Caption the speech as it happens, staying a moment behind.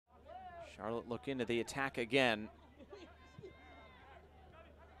Charlotte look into the attack again.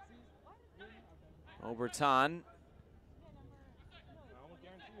 Oberton.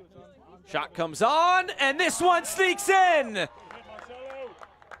 Shot comes on, and this one sneaks in.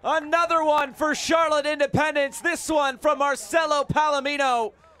 Another one for Charlotte Independence. This one from Marcelo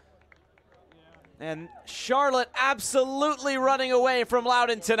Palomino. And Charlotte absolutely running away from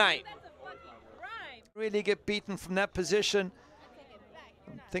Loudoun tonight. Really get beaten from that position.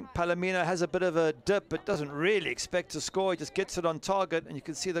 I think Palomino has a bit of a dip, but doesn't really expect to score. He just gets it on target, and you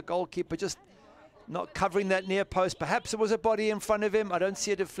can see the goalkeeper just not covering that near post. Perhaps it was a body in front of him. I don't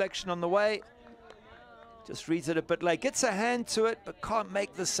see a deflection on the way. Just reads it a bit late. Gets a hand to it, but can't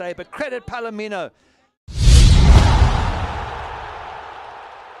make the save. But credit Palomino.